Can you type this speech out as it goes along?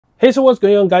Hey, so what's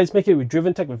going on guys? MKII with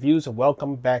Driven Tech Reviews and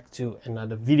welcome back to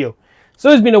another video. So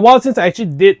it's been a while since I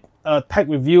actually did a tech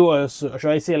review, or should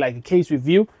I say like a case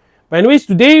review. But anyways,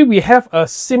 today we have a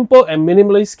simple and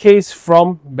minimalist case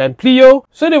from Bamplio.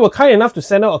 So they were kind enough to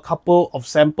send out a couple of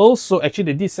samples. So actually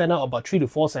they did send out about 3 to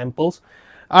 4 samples.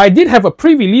 I did have a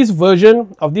pre-release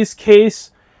version of this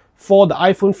case for the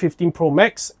iPhone 15 Pro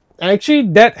Max. And actually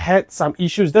that had some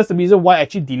issues. That's the reason why I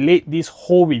actually delayed this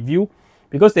whole review,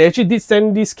 because they actually did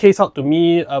send this case out to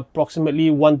me approximately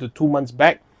 1 to 2 months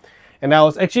back. And I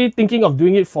was actually thinking of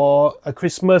doing it for a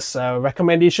Christmas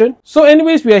recommendation. So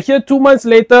anyways, we are here 2 months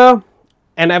later,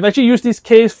 and I've actually used this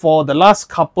case for the last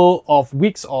couple of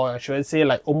weeks, or should I say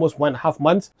like almost 1.5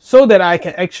 months, so that I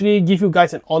can actually give you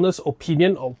guys an honest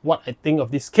opinion of what I think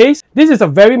of this case. This is a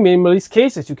very minimalist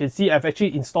case. As you can see, I've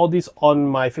actually installed this on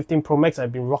my 15 Pro Max.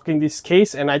 I've been rocking this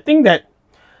case, and I think that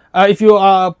if you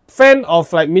are a fan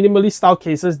of like minimalist style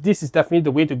cases, this is definitely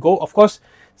the way to go. Of course,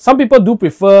 some people do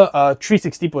prefer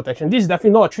 360 protection. This is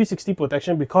definitely not a 360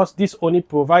 protection, because this only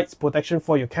provides protection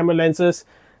for your camera lenses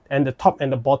and the top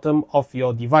and the bottom of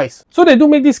your device. So they do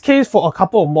make this case for a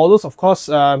couple of models, of course,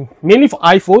 mainly for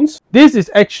iPhones. This is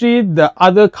actually the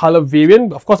other color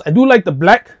variant. Of course, I do like the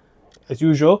black as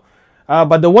usual,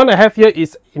 but the one I have here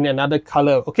is in another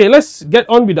color. Okay, let's get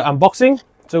on with the unboxing.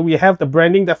 So we have the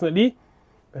branding, definitely.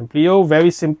 Bamplio,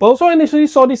 very simple. So I initially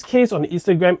saw this case on the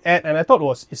Instagram ad, and I thought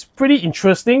it's pretty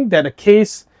interesting that a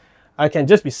case can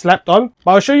just be slapped on.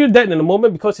 But I'll show you that in a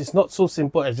moment, because it's not so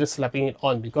simple as just slapping it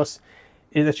on, because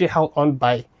it's actually held on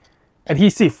by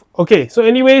adhesive. Okay, so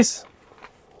anyways,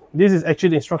 this is actually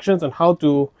the instructions on how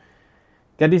to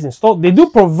get this installed. They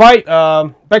do provide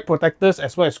back protectors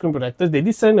as well as screen protectors. They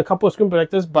did send a couple of screen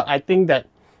protectors, but I think that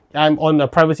I'm on a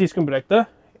privacy screen protector,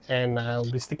 and I'll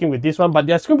be sticking with this one. But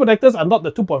their screen protectors are not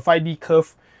the 2.5D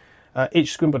curve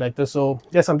edge screen protector, so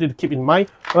that's something to keep in mind.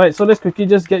 Alright, so let's quickly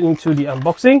just get into the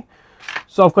unboxing.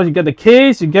 So of course you get the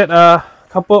case, you get a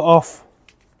couple of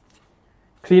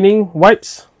cleaning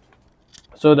wipes,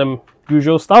 so the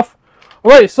usual stuff.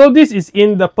 Alright, so this is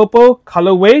in the purple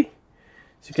colorway,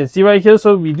 so you can see right here.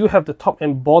 So we do have the top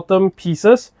and bottom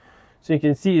pieces, so you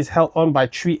can see it's held on by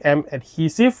 3M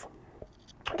adhesive.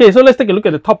 Okay, so let's take a look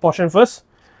at the top portion first.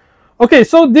 Okay,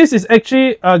 so this is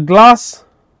actually a glass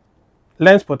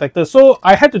lens protector. So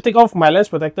I had to take off my lens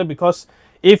protector, because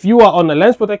if you are on a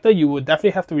lens protector, you would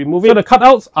definitely have to remove it. So the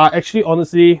cutouts are actually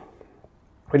honestly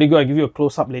really good. I'll give you a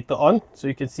close-up later on, so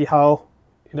you can see how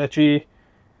it actually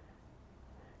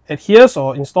adheres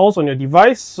or installs on your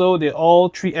device. So they're all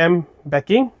 3M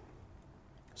backing.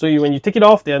 So when you take it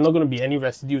off, there are not going to be any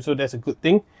residue, so that's a good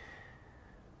thing.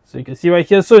 So you can see right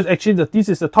here, so it's actually this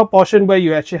is the top portion where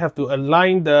you actually have to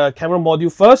align the camera module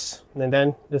first, and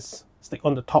then just stick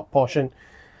on the top portion.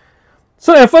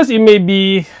 So at first it may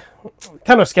be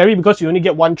kind of scary, because you only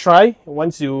get one try.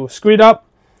 Once you screw it up,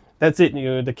 that's it,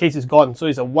 the case is gone. So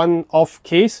it's a one-off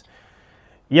case.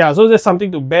 Yeah, so that's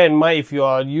something to bear in mind if you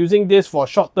are using this for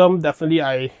short term. Definitely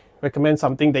I recommend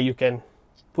something that you can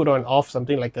put on and off,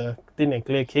 something like a thin and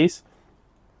clear case.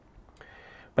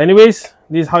 But anyways,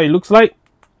 this is how it looks like.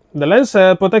 The lens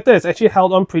protector is actually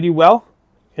held on pretty well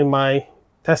in my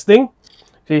testing.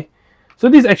 Okay, so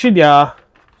this is actually their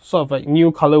sort of like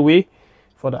new colorway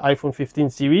for the iPhone 15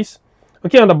 series.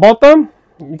 Okay, on the bottom,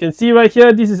 you can see right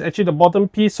here, this is actually the bottom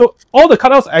piece. So all the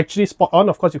cutouts are actually spot on.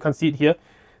 Of course, you can't see it here.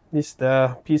 This is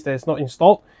the piece that is not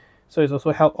installed. So it's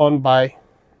also held on by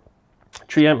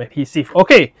 3M adhesive.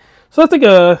 Okay, so let's take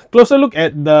a closer look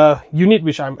at the unit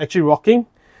which I'm actually rocking.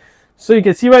 So you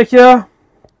can see right here,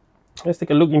 let's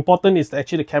take a look. Important is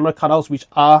actually the camera cutouts, which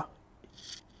are,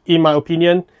 in my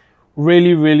opinion,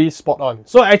 really spot on.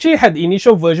 So I actually had the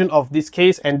initial version of this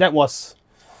case, and that was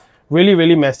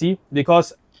really messy,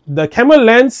 because the camera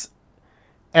lens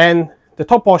and the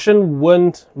top portion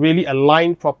weren't really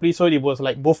aligned properly. So it was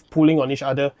like both pulling on each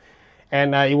other,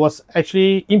 and it was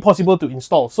actually impossible to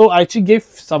install. So I actually gave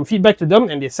some feedback to them,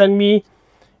 and they sent me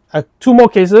 2 more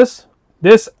cases,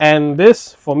 this and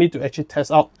this, for me to actually test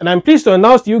out. And I'm pleased to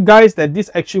announce to you guys that this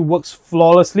actually works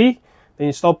flawlessly. The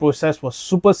install process was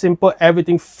super simple.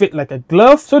 Everything fit like a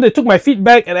glove. So they took my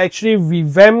feedback and actually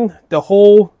revamped the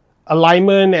whole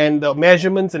alignment and the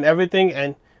measurements and everything,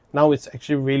 and now it's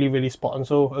actually really spot on.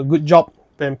 So a good job,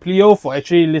 Bamplio, for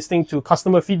actually listening to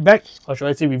customer feedback, or should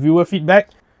I say reviewer feedback.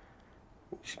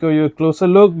 Let's go you a closer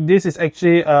look. This is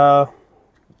actually a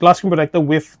glass screen protector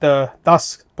with the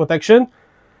dust protection.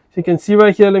 So you can see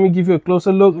right here, let me give you a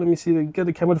closer look. Let me see, get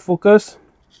the camera to focus.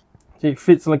 Okay, it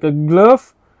fits like a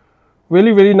glove.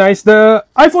 Really nice. The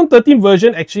iPhone 13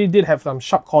 version actually did have some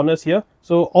sharp corners here.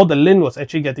 So all the lint was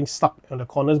actually getting stuck on the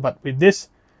corners, but with this,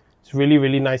 it's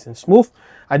really nice and smooth.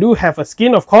 I do have a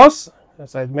skin, of course,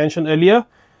 as I mentioned earlier.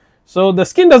 So the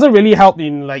skin doesn't really help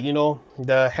in, like, you know,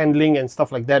 the handling and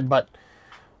stuff like that, but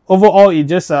overall it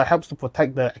just helps to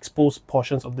protect the exposed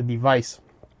portions of the device.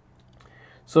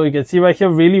 So you can see right here,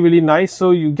 really nice.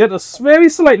 So you get a very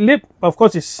slight lip. Of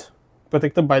course, it's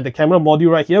protected by the camera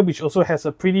module right here, which also has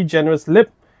a pretty generous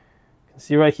lip. You can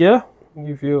see right here, I'll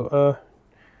give you a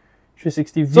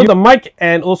 360 view. So the mic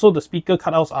and also the speaker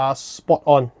cutouts are spot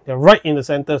on. They're right in the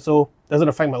center, so doesn't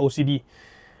affect my OCD.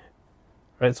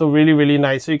 Right, so really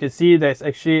nice. So you can see there's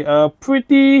actually a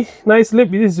pretty nice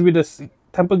lip. This is with a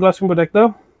tempered glass screen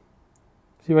protector.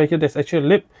 See right here, there's actually a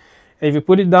lip. And if you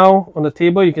put it down on the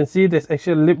table, you can see there's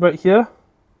actually a lip right here.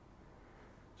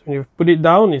 So when you put it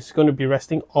down, it's going to be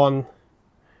resting on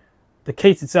the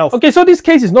case itself. Okay, so this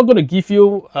case is not going to give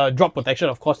you drop protection.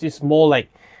 Of course, it's more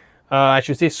like I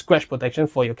should say scratch protection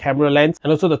for your camera lens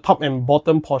and also the top and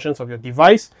bottom portions of your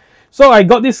device. So I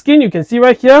got this skin, you can see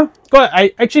right here.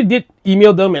 I actually did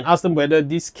email them and ask them whether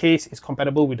this case is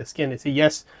compatible with the skin. They say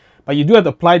yes, but you do have to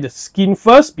apply the skin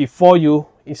first before you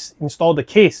install the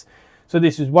case. So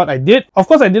this is what I did. Of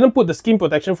course, I didn't put the skin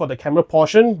protection for the camera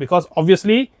portion because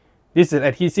obviously this is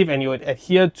adhesive and you would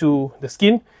adhere to the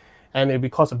skin and it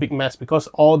would cause a big mess because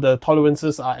all the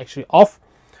tolerances are actually off.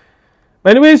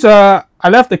 But anyways, I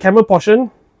left the camera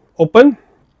portion open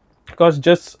because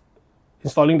just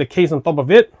installing the case on top of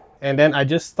it, and then I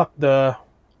just stuck the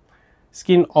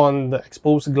skin on the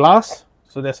exposed glass.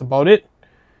 So that's about it.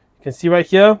 You can see right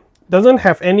here, doesn't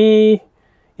have any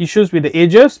issues with the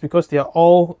edges because they are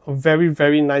all a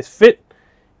very nice fit.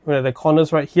 Even at the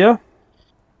corners right here.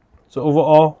 So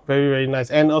overall, very nice.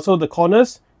 And also the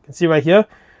corners, you can see right here,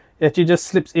 it actually just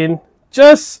slips in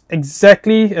just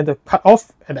exactly at the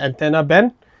cutoff at the antenna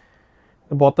band,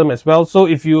 the bottom as well. So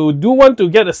if you do want to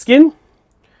get a skin,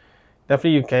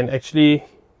 definitely you can actually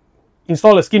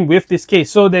install a skin with this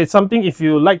case. So there's something, if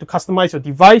you like to customize your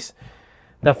device,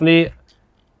 definitely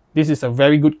this is a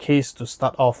very good case to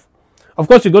start off. Of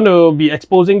course, you're going to be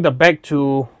exposing the back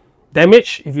to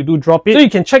damage if you do drop it. So you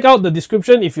can check out the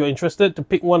description if you're interested to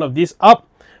pick one of these up.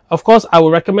 Of course, I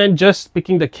would recommend just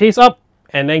picking the case up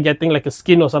and then getting like a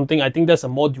skin or something. I think that's a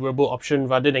more durable option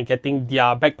rather than getting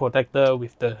their back protector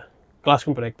with the glass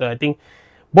screen protector. I think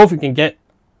both you can get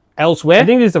elsewhere. I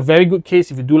think this is a very good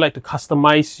case if you do like to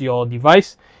customize your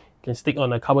device. You can stick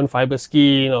on a carbon fiber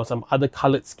skin or some other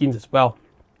colored skins as well.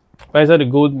 But I decided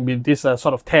to go with this sort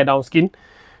of tear down skin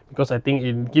because I think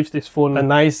it gives this phone a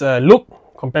nice look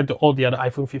compared to all the other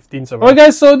iPhone 15s around. Alright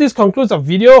guys, so this concludes our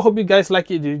video. Hope you guys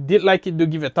like it. If you did like it, do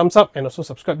give it a thumbs up and also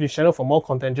subscribe to this channel for more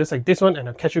content just like this one, and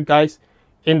I'll catch you guys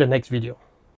in the next video.